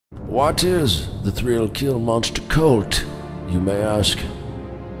What is the Thrill Kill Monster cult, you may ask?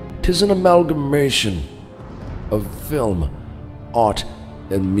 'Tis an amalgamation of film, art,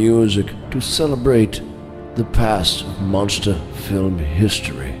 and music to celebrate the past of monster film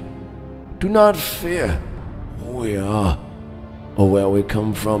history. Do not fear who we are or where we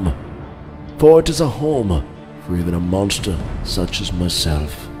come from, for it is a home for even a monster such as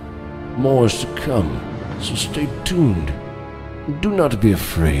myself. More is to come, so stay tuned. Do not be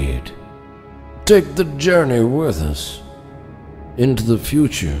afraid. Take the journey with us into the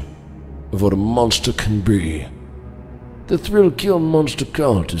future of what a monster can be. The Thrill Kill Monster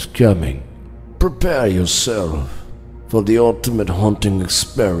cult is coming. Prepare yourself for the ultimate haunting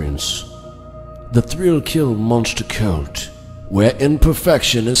experience. The Thrill Kill Monster cult, where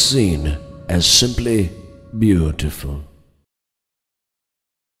imperfection is seen as simply beautiful.